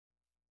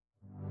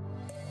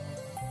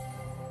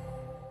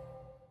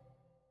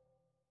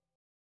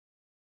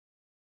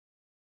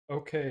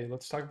Okay,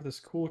 let's talk about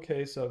this cool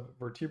case of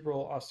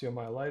vertebral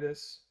osteomyelitis.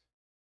 This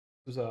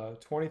was a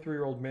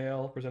 23-year-old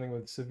male presenting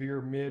with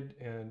severe mid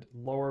and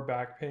lower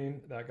back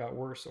pain that got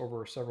worse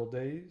over several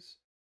days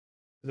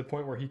to the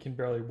point where he can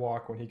barely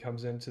walk when he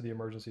comes into the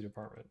emergency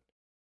department.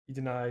 He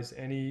denies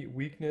any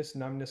weakness,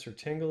 numbness, or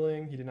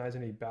tingling. He denies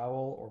any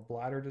bowel or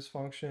bladder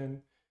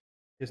dysfunction.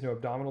 He has no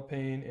abdominal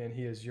pain, and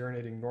he is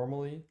urinating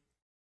normally.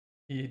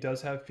 He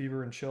does have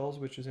fever and chills,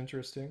 which is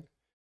interesting.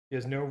 He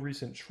has no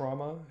recent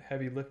trauma,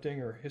 heavy lifting,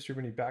 or history of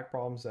any back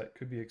problems that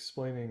could be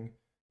explaining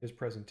his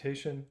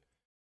presentation.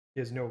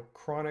 He has no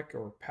chronic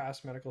or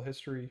past medical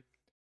history,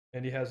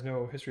 and he has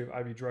no history of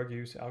IV drug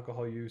use,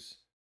 alcohol use,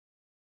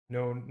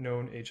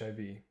 known HIV.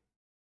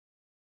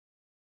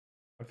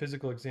 On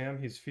physical exam,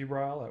 he's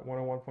febrile at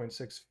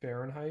 101.6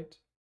 Fahrenheit.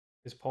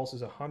 His pulse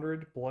is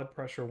 100, blood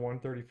pressure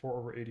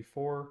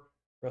 134/84,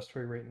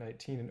 respiratory rate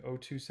 19, and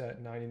O2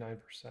 sat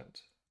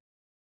 99%.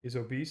 He's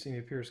obese and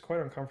he appears quite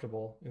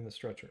uncomfortable in the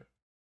stretcher.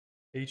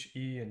 H,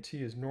 E, and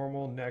T is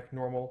normal, neck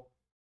normal,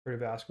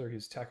 cardiovascular,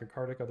 he's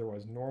tachycardic,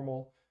 otherwise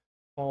normal,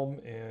 palm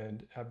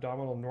and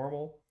abdominal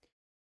normal.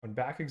 On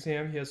back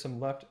exam, he has some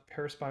left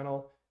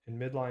paraspinal and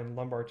midline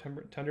lumbar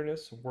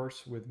tenderness,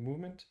 worse with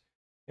movement.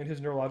 And his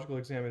neurological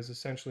exam is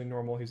essentially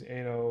normal. He's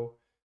ANO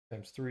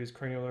times 3. His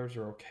cranial nerves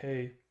are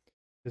okay.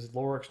 His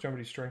lower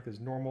extremity strength is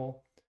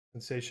normal.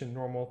 Sensation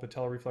normal.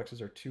 Patellar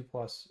reflexes are 2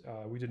 plus.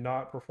 We did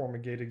not perform a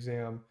gait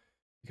exam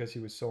because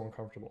he was so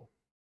uncomfortable.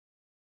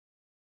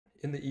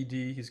 In the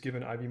ED, he's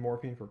given IV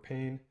morphine for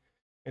pain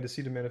and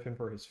acetaminophen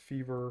for his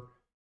fever.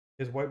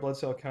 His white blood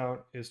cell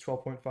count is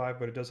 12.5,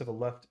 but it does have a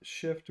left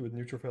shift with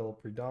neutrophil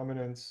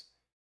predominance.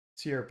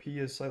 CRP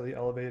is slightly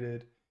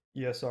elevated.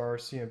 ESR,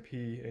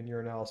 CMP, and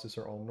urinalysis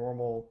are all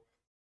normal.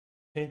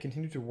 Pain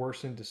continued to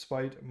worsen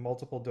despite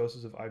multiple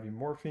doses of IV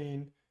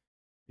morphine.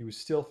 He was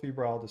still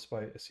febrile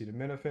despite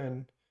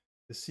acetaminophen.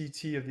 The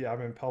CT of the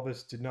abdomen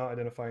pelvis did not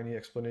identify any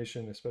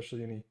explanation,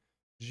 especially any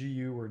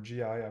GU or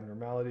GI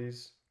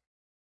abnormalities.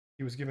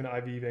 He was given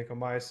IV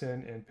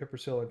vancomycin and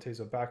piperacillin and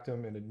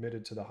tazobactam and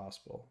admitted to the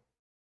hospital.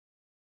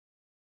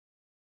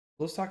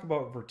 Let's talk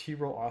about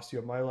vertebral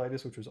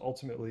osteomyelitis, which was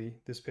ultimately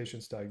this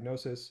patient's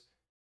diagnosis.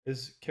 It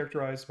is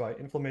characterized by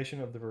inflammation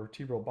of the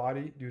vertebral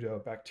body due to a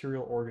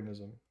bacterial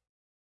organism.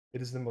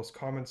 It is the most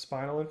common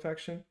spinal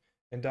infection,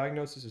 and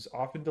diagnosis is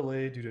often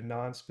delayed due to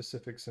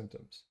non-specific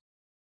symptoms.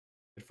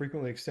 It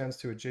frequently extends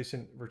to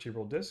adjacent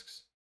vertebral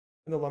discs,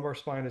 and the lumbar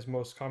spine is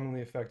most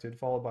commonly affected,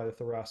 followed by the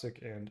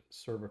thoracic and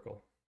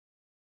cervical.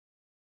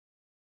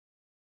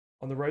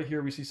 On the right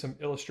here, we see some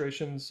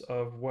illustrations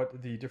of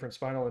what the different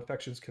spinal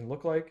infections can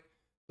look like.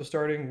 So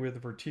starting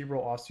with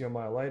vertebral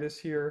osteomyelitis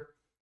here,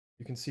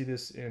 you can see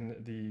this in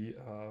the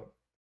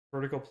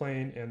vertical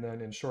plane and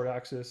then in short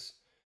axis.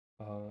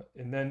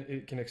 And then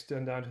it can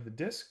extend down to the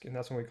disc, and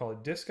that's when we call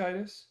it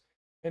discitis.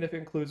 And if it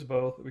includes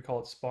both, we call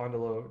it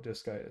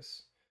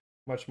spondylodiscitis.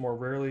 Much more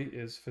rarely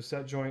is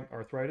facet joint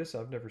arthritis.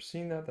 I've never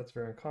seen that. That's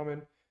very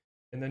uncommon.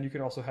 And then you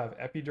can also have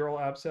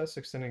epidural abscess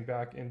extending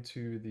back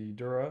into the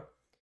dura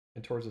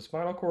and towards the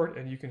spinal cord,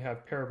 and you can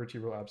have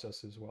paravertebral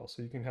abscess as well.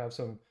 So you can have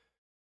some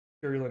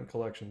virulent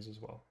collections as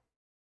well.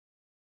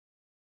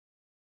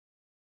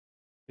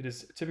 It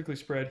is typically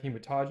spread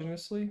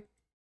hematogenously.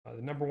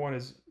 The number one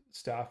is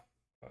staph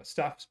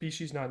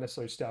species, not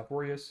necessarily Staph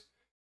aureus.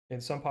 In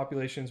some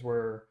populations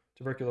where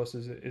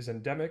tuberculosis is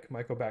endemic,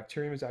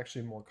 Mycobacterium is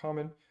actually more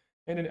common.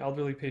 And in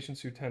elderly patients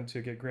who tend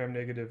to get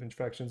gram-negative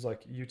infections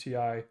like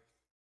UTI,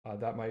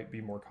 that might be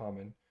more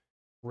common.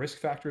 Risk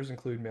factors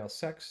include male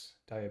sex,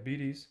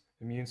 diabetes,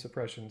 immune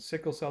suppression,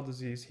 sickle cell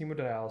disease,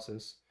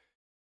 hemodialysis,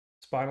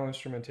 spinal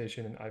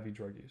instrumentation, and IV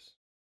drug use.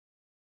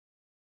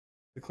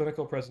 The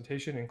clinical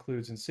presentation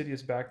includes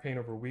insidious back pain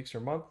over weeks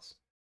or months,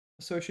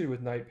 associated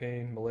with night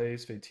pain,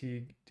 malaise,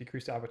 fatigue,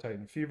 decreased appetite,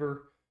 and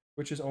fever,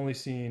 which is only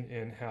seen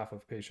in half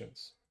of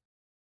patients.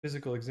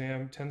 Physical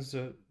exam tends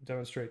to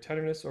demonstrate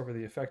tenderness over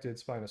the affected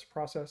spinous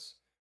process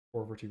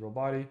or vertebral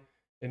body,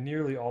 and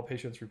nearly all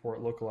patients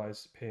report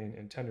localized pain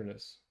and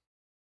tenderness.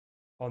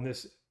 On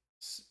this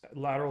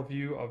lateral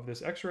view of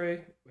this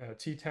x-ray,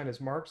 T10 is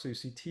marked, so you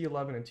see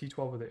T11 and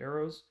T12 with the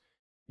arrows.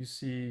 You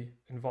see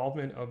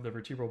involvement of the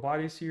vertebral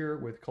bodies here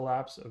with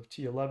collapse of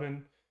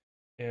T11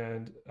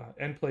 and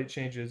end plate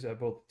changes at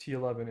both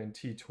T11 and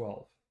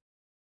T12.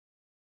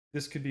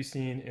 This could be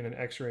seen in an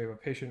x-ray of a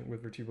patient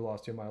with vertebral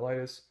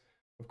osteomyelitis.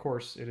 Of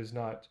course, it is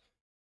not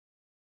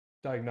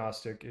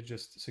diagnostic, it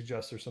just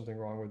suggests there's something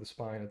wrong with the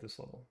spine at this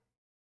level.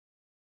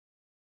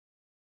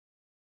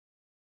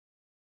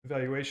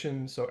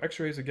 Evaluation, so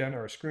x-rays again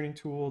are a screening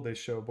tool. They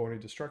show bony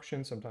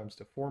destruction, sometimes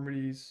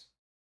deformities.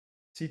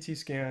 CT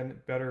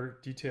scan better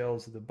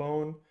details the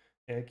bone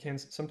and can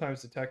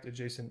sometimes detect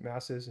adjacent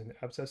masses and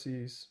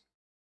abscesses.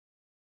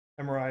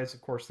 MRI is,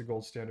 of course, the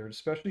gold standard,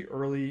 especially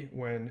early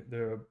when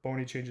the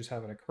bony changes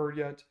haven't occurred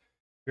yet.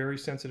 Very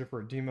sensitive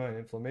for edema and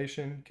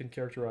inflammation, can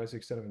characterize the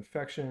extent of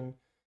infection,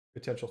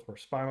 potential for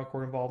spinal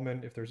cord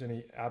involvement if there's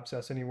any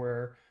abscess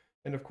anywhere.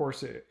 And of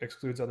course, it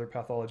excludes other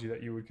pathology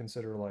that you would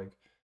consider like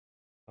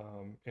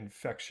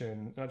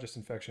infection, not just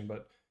infection,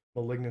 but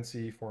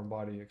malignancy, foreign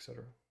body,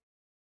 etc.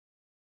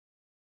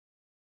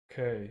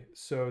 Okay,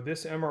 so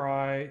this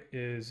MRI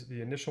is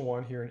the initial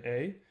one here in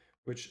A,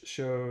 which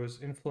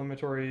shows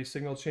inflammatory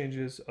signal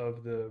changes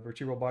of the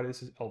vertebral body.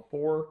 This is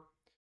L4,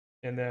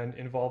 and then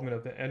involvement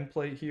of the end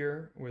plate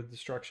here with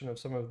destruction of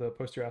some of the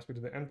posterior aspect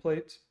of the end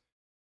plate.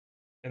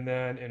 And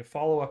then in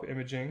follow-up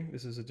imaging,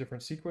 this is a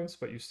different sequence,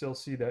 but you still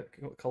see that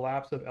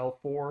collapse of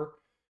L4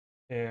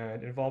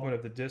 and involvement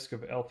of the disc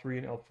of L3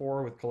 and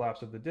L4 with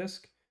collapse of the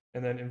disc,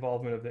 and then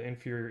involvement of the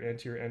inferior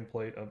anterior end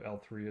plate of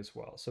L3 as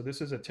well. So this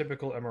is a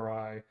typical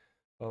MRI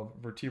of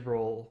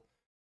vertebral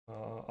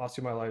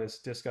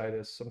osteomyelitis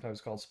discitis,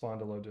 sometimes called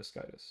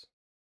spondylodiscitis.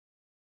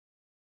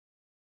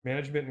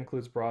 Management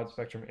includes broad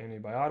spectrum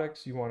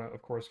antibiotics. You want to,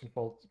 of course,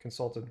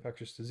 consult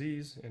infectious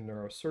disease and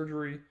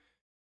neurosurgery.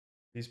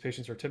 These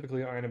patients are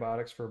typically on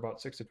antibiotics for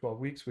about 6 to 12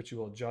 weeks, which you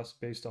will adjust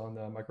based on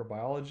the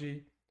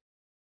microbiology.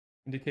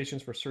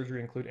 Indications for surgery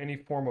include any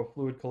form of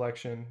fluid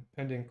collection,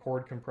 pending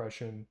cord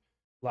compression,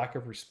 lack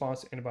of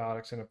response to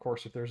antibiotics, and of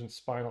course, if there's a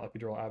spinal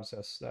epidural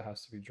abscess, that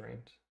has to be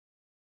drained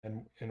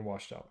and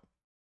washed out.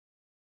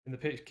 In the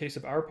case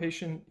of our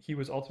patient, he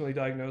was ultimately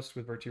diagnosed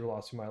with vertebral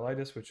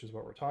osteomyelitis, which is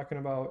what we're talking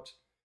about.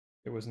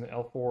 It was in the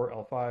L4,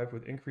 L5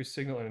 with increased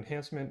signal and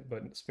enhancement,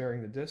 but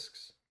sparing the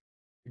discs.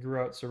 He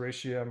grew out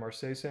Serratia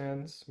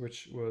marcescens,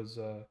 which was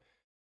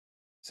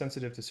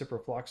sensitive to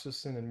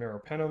ciprofloxacin and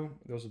meropenem.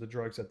 Those are the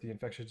drugs that the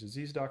infectious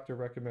disease doctor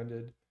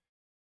recommended.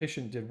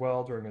 Patient did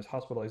well during his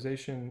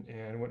hospitalization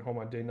and went home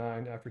on day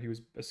 9 after he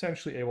was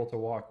essentially able to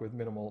walk with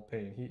minimal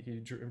pain.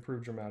 He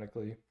improved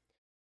dramatically.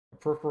 A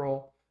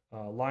peripheral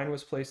line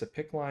was placed, a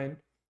PICC line,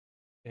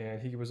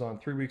 and he was on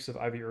 3 weeks of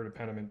IV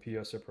ertapenem and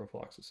PO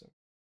ciprofloxacin.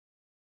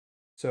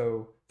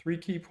 So 3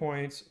 key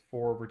points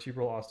for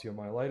vertebral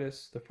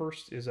osteomyelitis. The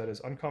first is that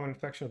it's uncommon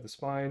infection of the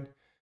spine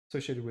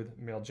associated with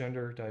male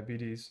gender,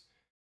 diabetes,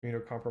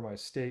 immunocompromised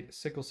state,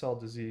 sickle cell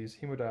disease,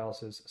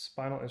 hemodialysis,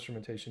 spinal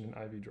instrumentation, and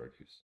IV drug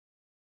use.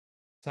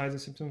 Signs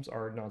and symptoms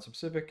are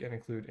nonspecific and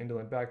include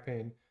indolent back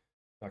pain,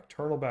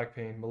 nocturnal back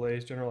pain,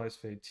 malaise, generalized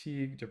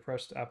fatigue,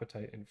 depressed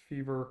appetite, and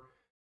fever.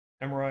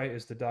 MRI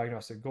is the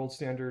diagnostic gold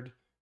standard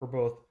for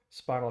both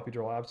spinal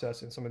epidural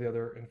abscess and some of the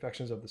other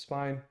infections of the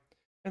spine,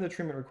 and the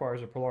treatment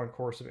requires a prolonged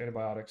course of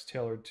antibiotics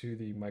tailored to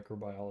the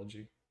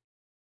microbiology.